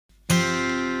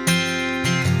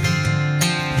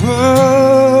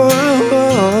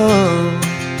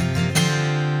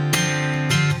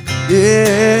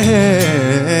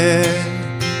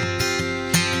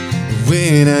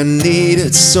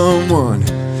someone,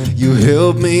 you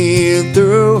help me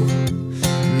through.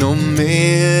 No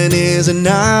man is an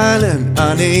island.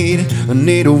 I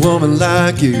need a woman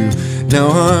like you. Now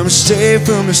I'm safe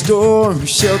from the storm,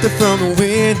 shelter from the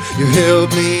wind. You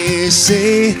help me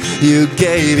see. You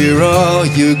gave your all,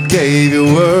 you gave your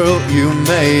world. You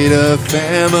made a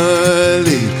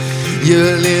family. You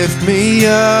lift me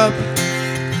up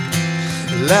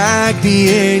like the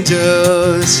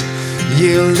angels.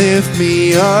 You lift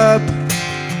me up.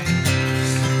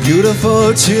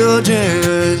 Beautiful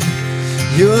children,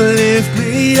 you lift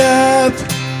me up.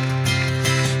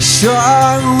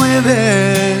 Strong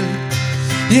women,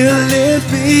 you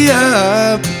lift me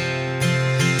up.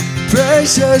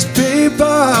 Precious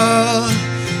people,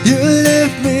 you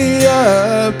lift me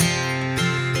up.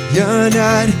 You're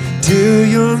not too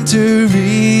young to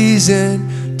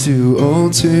reason, too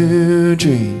old to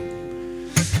dream.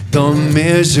 The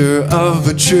measure of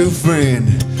a true friend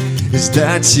is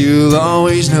that you'll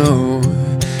always know.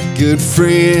 Good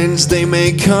friends, they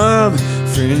may come.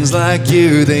 Friends like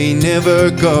you, they never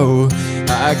go.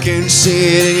 I can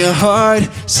see it in your heart,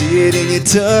 see it in your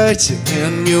touch,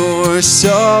 in your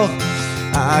soul.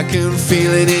 I can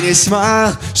feel it in your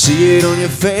smile, see it on your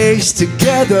face.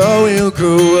 Together we'll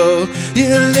grow.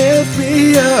 You lift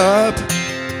me up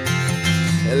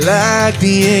like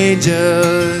the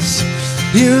angels.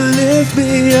 You lift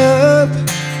me up.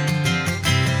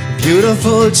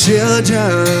 Beautiful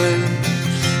children,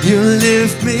 you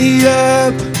lift me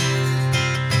up.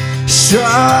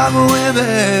 Strong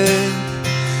women,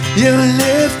 you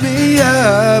lift me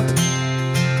up.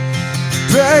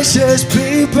 Precious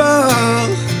people,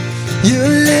 you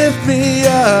lift me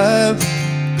up.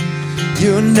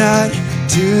 You're not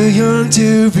too young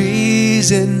to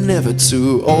reason, never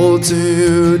too old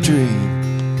to dream.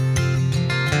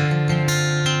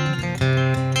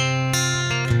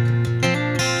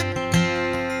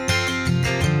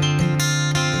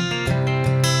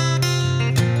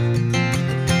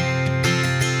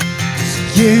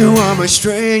 You are my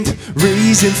strength,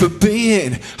 reason for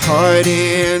being, heart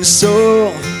and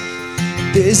soul.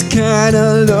 This kind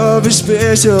of love is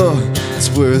special, it's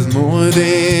worth more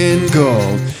than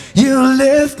gold. You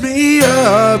lift me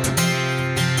up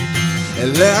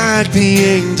like the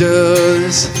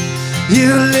angels.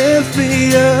 You lift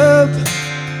me up.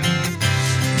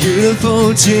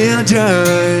 Beautiful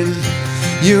children,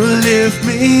 you lift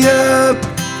me up.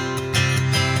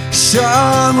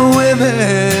 Strong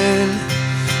women,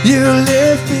 you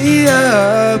lift me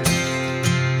up.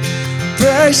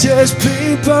 Precious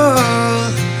people,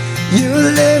 you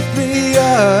lift me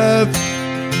up.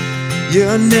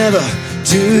 You're never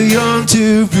too young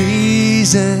to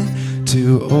reason,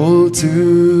 too old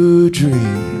to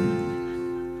dream.